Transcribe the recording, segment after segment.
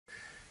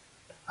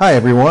Hi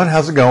everyone,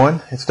 how's it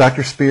going? It's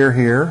Dr. Spear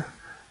here.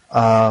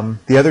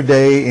 The other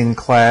day in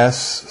class,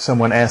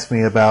 someone asked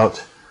me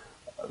about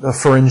the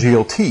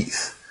pharyngeal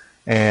teeth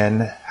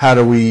and how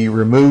do we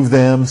remove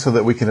them so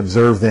that we can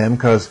observe them,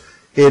 because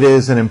it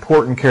is an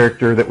important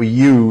character that we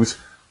use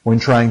when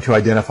trying to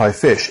identify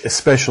fish,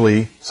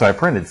 especially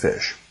cyprinid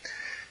fish.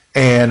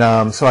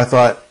 And so I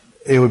thought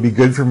it would be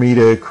good for me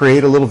to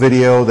create a little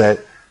video that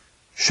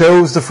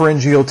shows the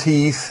pharyngeal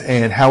teeth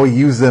and how we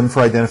use them for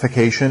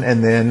identification,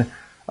 and then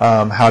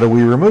how do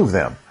we remove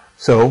them?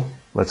 So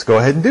let's go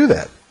ahead and do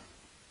that.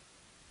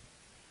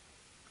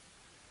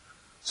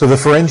 So the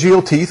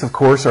pharyngeal teeth, of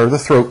course, are the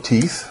throat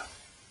teeth.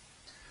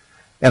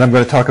 And I'm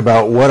going to talk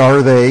about what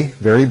are they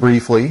very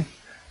briefly,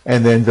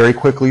 and then very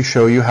quickly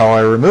show you how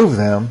I remove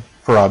them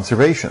for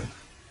observation.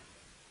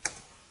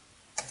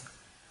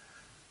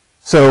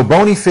 So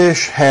bony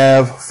fish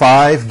have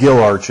 5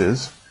 gill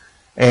arches,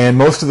 and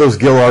most of those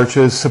gill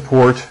arches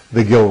support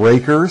the gill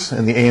rakers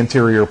in the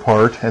anterior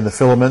part and the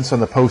filaments on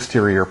the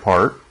posterior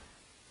part.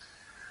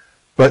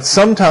 But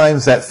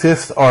sometimes that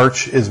 5th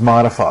arch is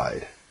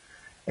modified,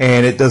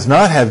 and it does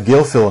not have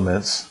gill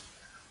filaments,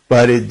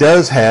 but it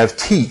does have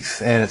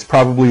teeth, and it's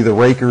probably the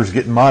rakers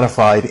get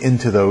modified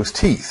into those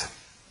teeth.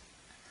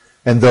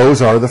 And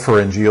those are the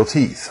pharyngeal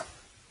teeth.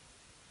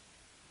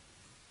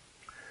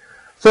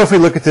 So if we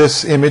look at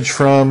this image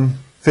from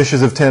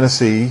Fishes of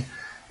Tennessee,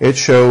 it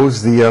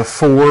shows the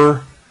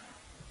 4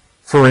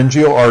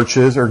 pharyngeal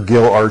arches or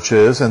gill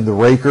arches and the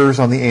rakers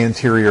on the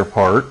anterior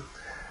part.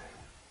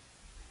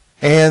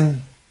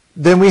 And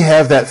then we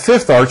have that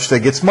 5th arch that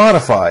gets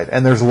modified.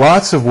 And there's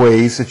lots of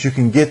ways that you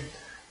can get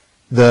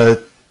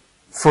the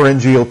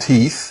pharyngeal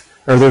teeth,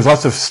 or there's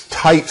lots of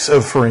types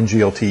of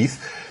pharyngeal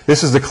teeth.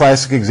 This is the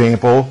classic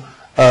example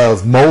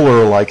of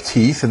molar-like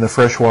teeth in the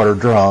freshwater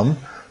drum.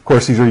 Of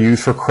course, these are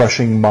used for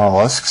crushing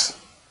mollusks.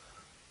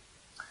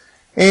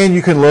 And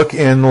you can look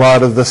in a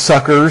lot of the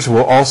suckers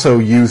will also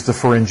use the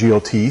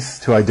pharyngeal teeth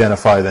to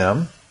identify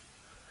them.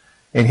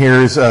 And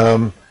here's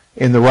in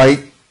the right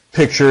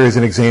picture is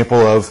an example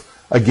of,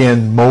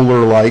 again,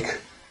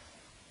 molar-like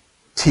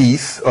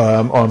teeth.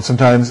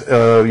 Sometimes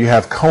you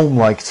have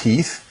comb-like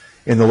teeth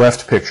in the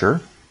left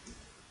picture.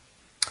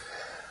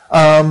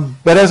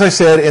 But as I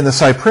said, in the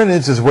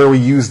cyprinids is where we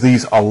use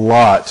these a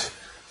lot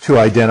to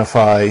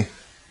identify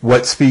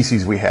what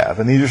species we have.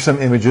 And these are some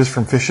images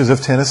from Fishes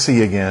of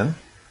Tennessee again.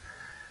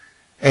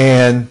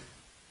 And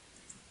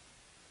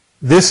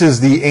this is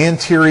the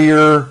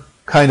anterior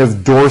kind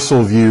of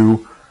dorsal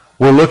view.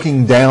 We're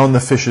looking down the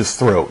fish's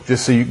throat,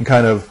 just so you can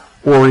kind of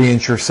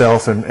orient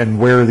yourself and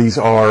where these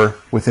are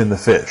within the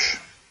fish.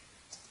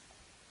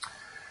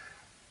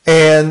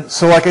 And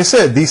so, like I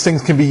said, these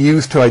things can be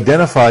used to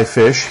identify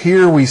fish.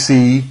 Here we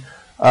see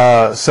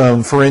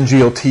some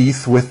pharyngeal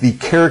teeth with the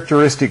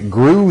characteristic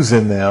grooves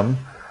in them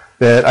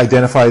that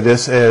identify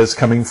this as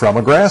coming from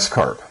a grass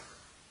carp.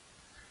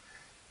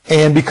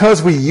 And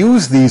because we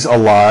use these a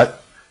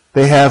lot,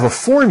 they have a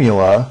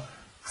formula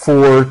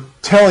for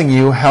telling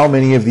you how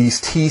many of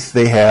these teeth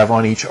they have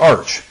on each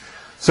arch.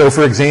 So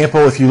for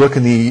example, if you look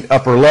in the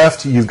upper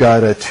left, you've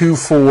got a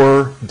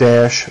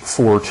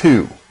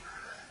 2-4-4-2.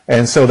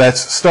 And so that's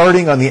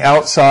starting on the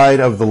outside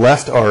of the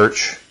left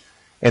arch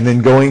and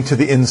then going to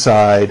the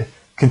inside,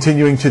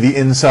 continuing to the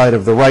inside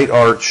of the right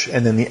arch,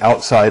 and then the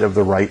outside of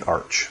the right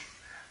arch.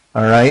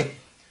 All right?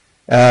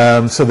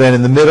 So then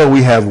in the middle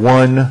we have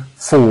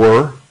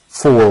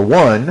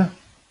 1-4-4-1.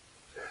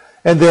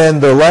 And then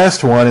the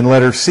last one in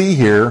letter C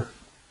here,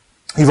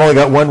 you've only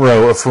got 1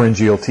 row of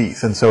pharyngeal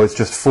teeth, and so it's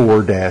just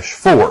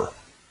 4-4.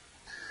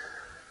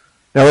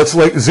 Now let's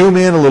zoom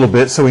in a little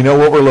bit so we know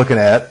what we're looking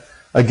at.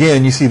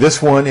 Again, you see this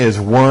one is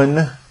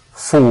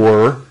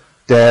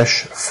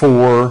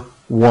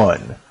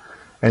 1-4-4-1.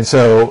 And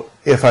so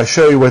if I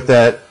show you what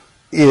that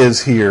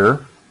is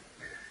here,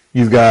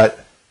 you've got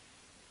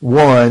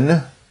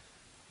 1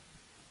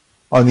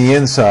 on the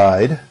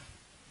inside,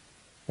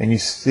 and you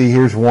see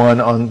here's 1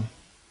 on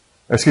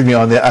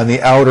the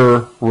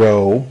outer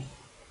row,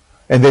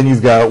 and then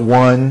you've got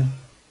 1,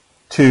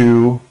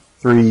 2,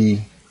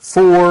 3,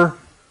 4,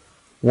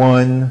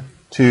 1,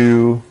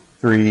 2,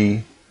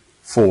 3,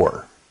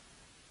 4.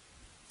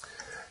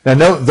 Now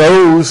note,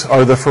 those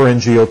are the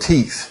pharyngeal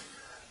teeth.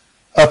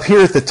 Up here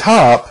at the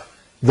top,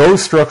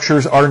 those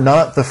structures are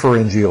not the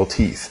pharyngeal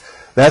teeth.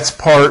 That's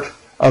part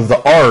of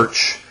the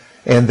arch,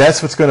 and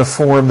that's what's going to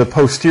form the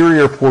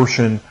posterior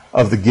portion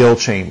of the gill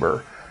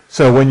chamber.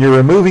 So when you're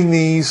removing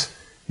these,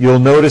 you'll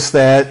notice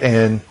that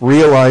and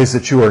realize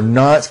that you are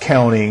not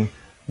counting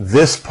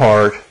this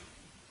part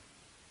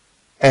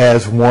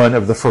as one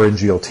of the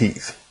pharyngeal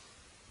teeth.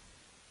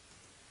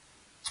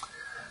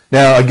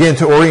 Now, again,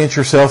 to orient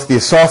yourself, the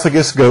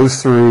esophagus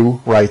goes through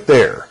right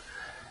there.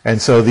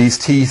 And so these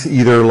teeth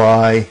either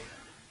lie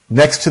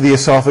next to the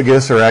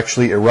esophagus or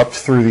actually erupt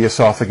through the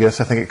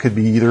esophagus. I think it could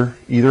be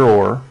either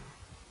or.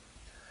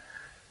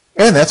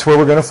 And that's where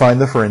we're going to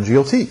find the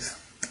pharyngeal teeth.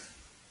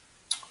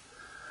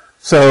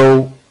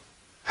 So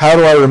how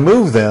do I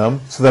remove them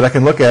so that I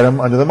can look at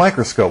them under the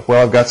microscope?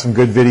 Well, I've got some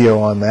good video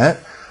on that.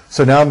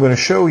 So now I'm going to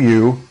show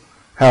you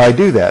how I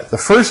do that. The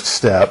first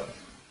step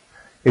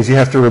is you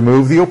have to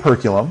remove the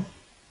operculum,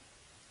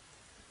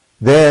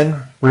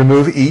 then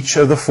remove each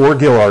of the 4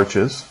 gill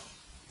arches,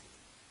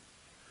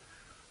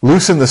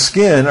 loosen the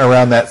skin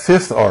around that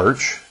 5th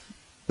arch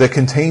that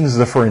contains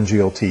the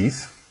pharyngeal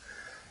teeth,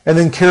 and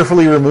then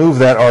carefully remove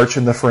that arch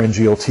and the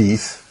pharyngeal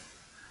teeth,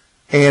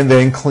 and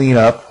then clean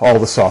up all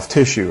the soft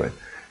tissue. And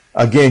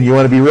again, you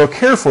want to be real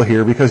careful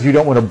here because you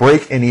don't want to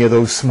break any of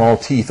those small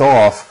teeth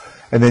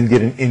off and then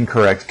get an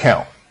incorrect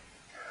count.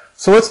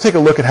 So let's take a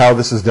look at how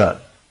this is done.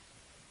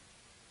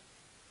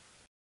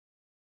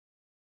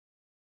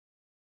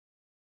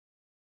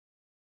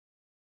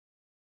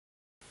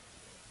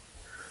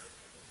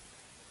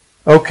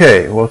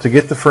 Okay, well, to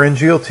get the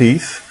pharyngeal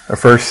teeth, our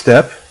first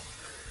step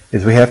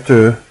is we have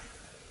to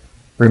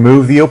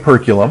remove the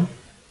operculum.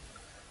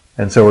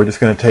 And so we're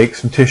just going to take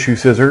some tissue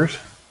scissors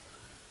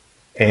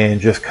and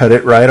just cut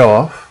it right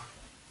off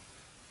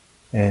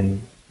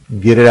and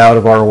get it out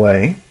of our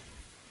way.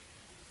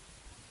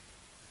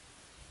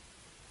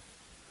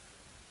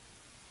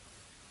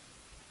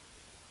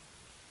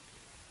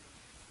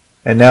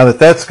 And now that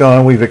that's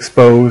gone, we've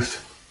exposed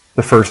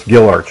the first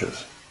gill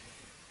arches.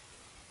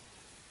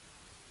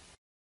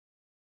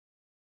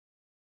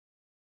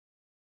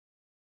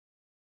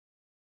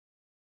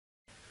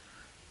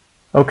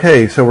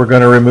 Okay, so we're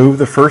going to remove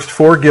the first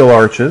 4 gill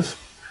arches,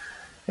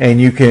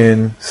 and you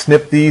can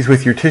snip these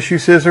with your tissue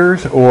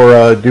scissors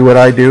or do what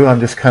I do. I'm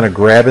just kind of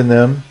grabbing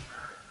them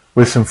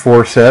with some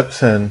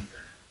forceps and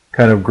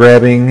kind of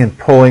grabbing and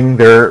pulling.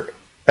 There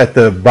at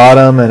the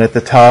bottom and at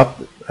the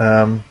top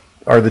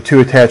are the 2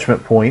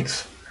 attachment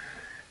points,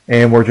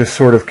 and we're just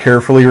sort of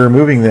carefully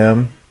removing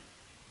them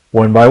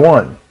one by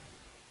one.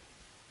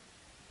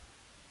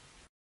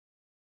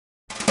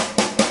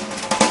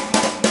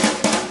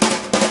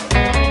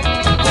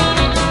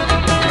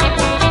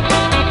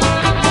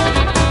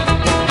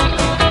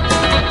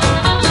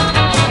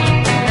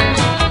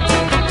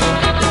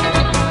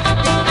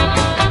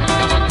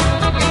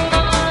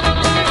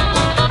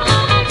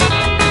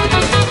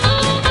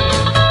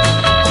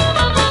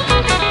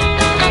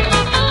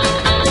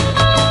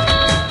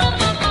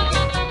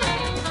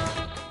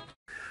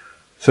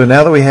 So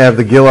now that we have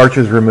the gill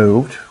arches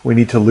removed, we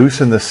need to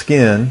loosen the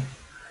skin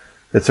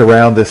that's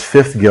around this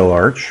 5th gill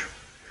arch.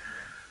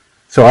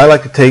 So I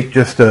like to take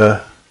just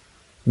a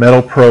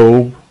metal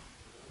probe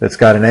that's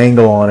got an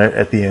angle on it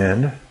at the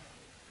end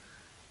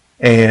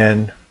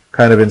and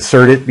kind of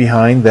insert it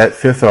behind that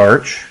 5th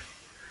arch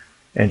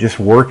and just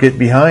work it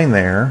behind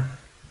there,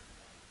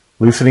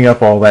 loosening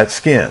up all that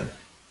skin.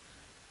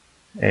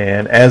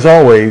 And as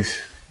always,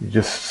 you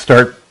just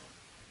start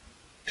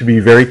to be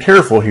very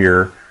careful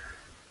here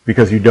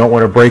because you don't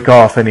want to break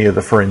off any of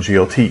the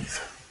pharyngeal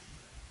teeth.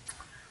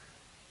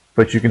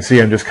 But you can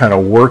see I'm just kind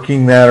of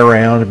working that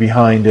around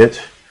behind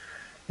it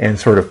and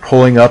sort of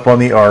pulling up on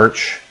the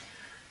arch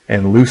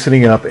and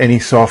loosening up any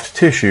soft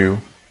tissue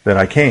that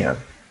I can.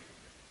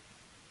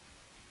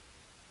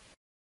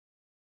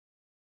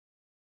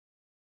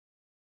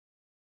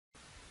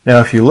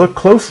 Now if you look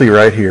closely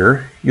right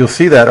here, you'll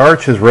see that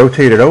arch has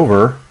rotated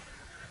over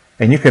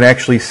and you can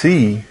actually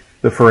see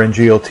the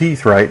pharyngeal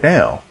teeth right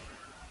now.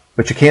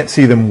 But you can't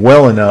see them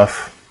well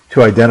enough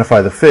to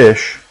identify the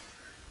fish,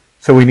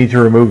 so we need to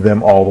remove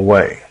them all the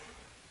way.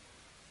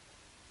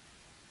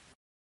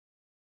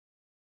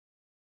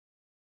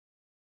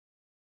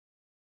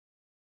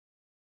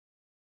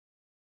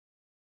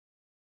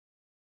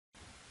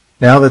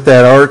 Now that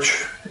that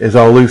arch is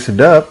all loosened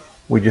up,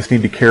 we just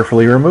need to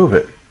carefully remove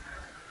it.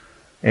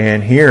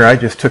 And here I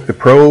just took the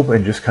probe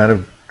and just kind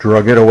of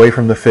drug it away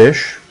from the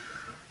fish,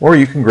 or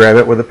you can grab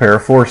it with a pair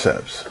of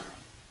forceps.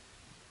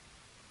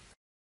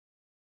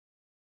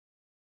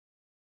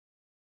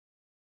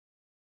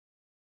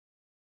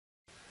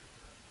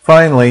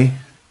 Finally,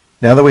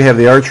 now that we have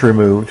the arch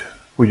removed,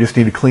 we just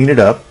need to clean it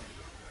up.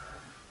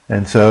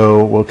 And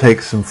so we'll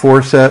take some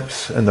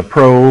forceps and the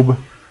probe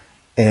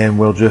and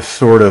we'll just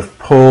sort of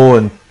pull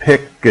and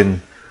pick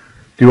and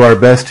do our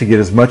best to get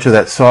as much of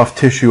that soft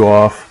tissue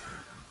off,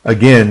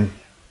 again,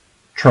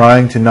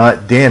 trying to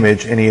not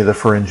damage any of the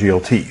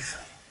pharyngeal teeth.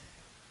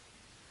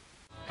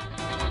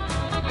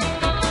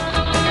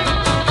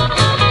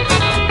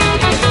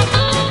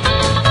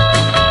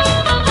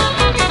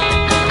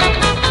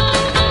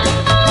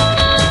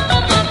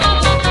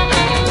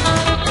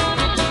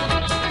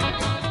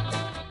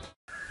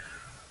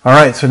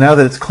 Alright, so now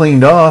that it's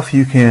cleaned off,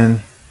 you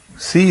can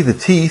see the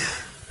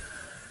teeth,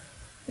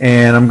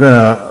 and I'm going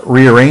to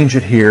rearrange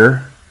it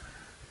here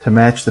to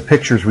match the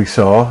pictures we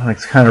saw. I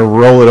just kind of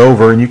roll it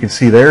over, and you can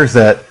see there's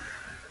that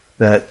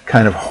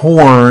kind of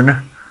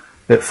horn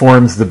that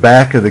forms the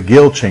back of the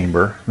gill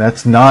chamber.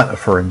 That's not a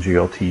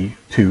pharyngeal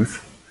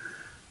tooth.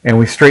 And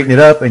we straighten it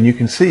up, and you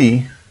can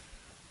see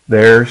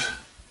there's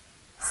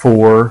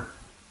 4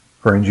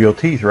 pharyngeal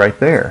teeth right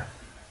there.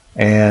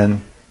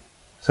 And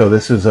so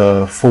this is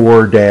a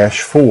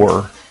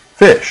 4-4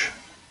 fish.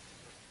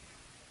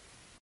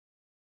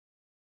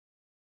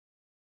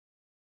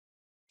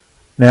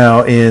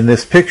 Now in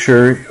this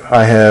picture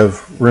I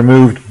have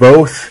removed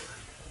both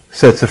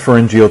sets of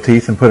pharyngeal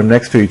teeth and put them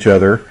next to each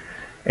other.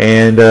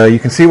 And you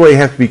can see why you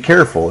have to be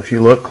careful. If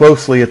you look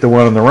closely at the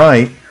one on the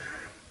right,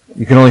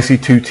 you can only see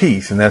two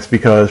teeth, and that's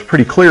because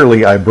pretty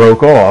clearly I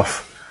broke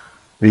off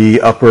the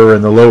upper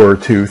and the lower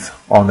tooth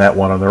on that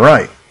one on the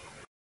right.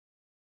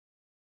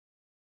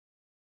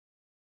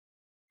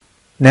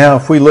 Now,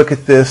 if we look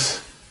at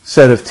this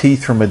set of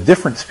teeth from a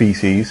different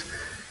species,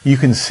 you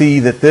can see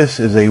that this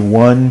is a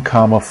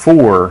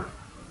 1,4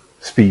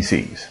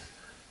 species.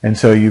 And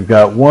so you've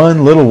got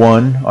one little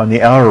one on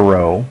the outer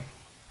row,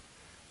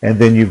 and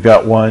then you've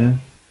got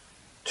 1,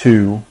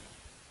 2,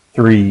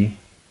 3,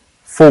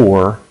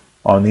 4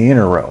 on the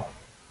inner row.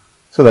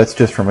 So that's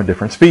just from a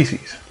different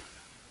species.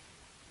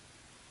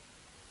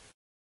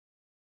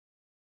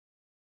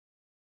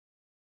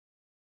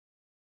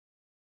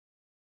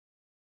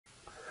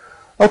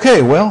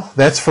 Okay, well,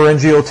 that's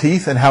pharyngeal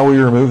teeth and how we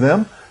remove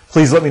them.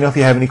 Please let me know if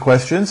you have any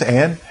questions,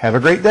 and have a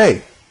great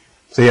day.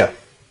 See ya.